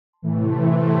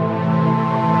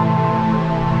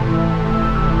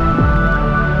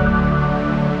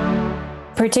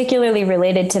particularly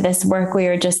related to this work we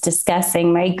were just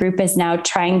discussing, my group is now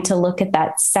trying to look at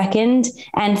that second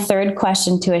and third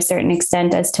question to a certain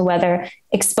extent as to whether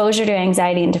exposure to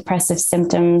anxiety and depressive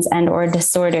symptoms and or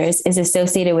disorders is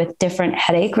associated with different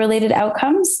headache related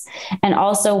outcomes, and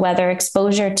also whether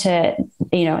exposure to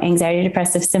anxiety,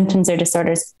 depressive symptoms or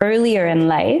disorders earlier in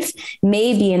life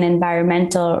may be an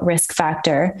environmental risk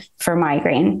factor for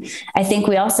migraine. I think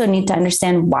we also need to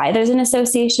understand why there's an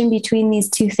association between these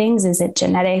two things. Is it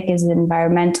genetic? Is it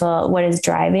environmental? What is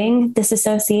driving this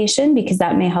association? Because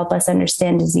that may help us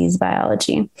understand disease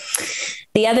biology.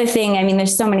 The other thing,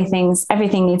 there's so many things,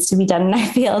 everything needs to be done in our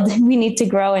field. We need to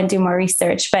grow and do more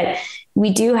research, but we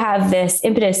do have this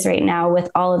impetus right now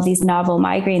with all of these novel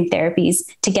migraine therapies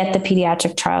to get the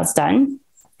pediatric trials done.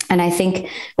 And I think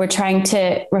we're trying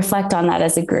to reflect on that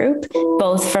as a group,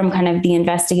 both from kind of the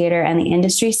investigator and the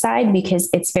industry side, because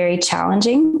it's very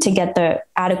challenging to get the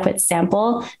adequate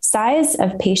sample size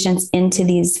of patients into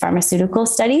these pharmaceutical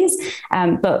studies.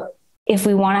 But if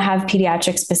we want to have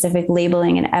pediatric specific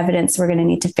labeling and evidence, we're going to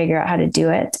need to figure out how to do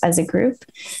it as a group.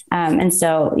 And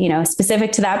so,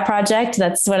 specific to that project,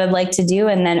 that's what I'd like to do.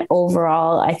 And then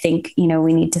overall, I think,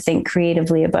 we need to think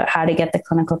creatively about how to get the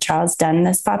clinical trials done in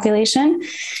this population.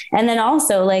 And then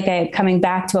also, coming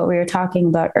back to what we were talking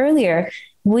about earlier,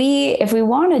 if we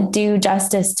want to do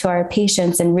justice to our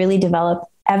patients and really develop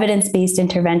evidence-based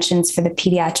interventions for the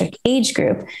pediatric age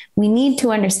group, we need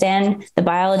to understand the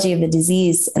biology of the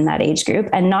disease in that age group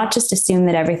and not just assume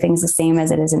that everything's the same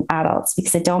as it is in adults,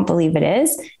 because I don't believe it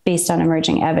is based on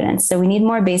emerging evidence. So we need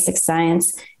more basic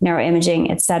science, neuroimaging,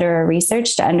 et cetera,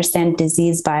 research to understand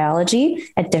disease biology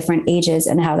at different ages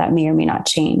and how that may or may not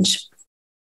change.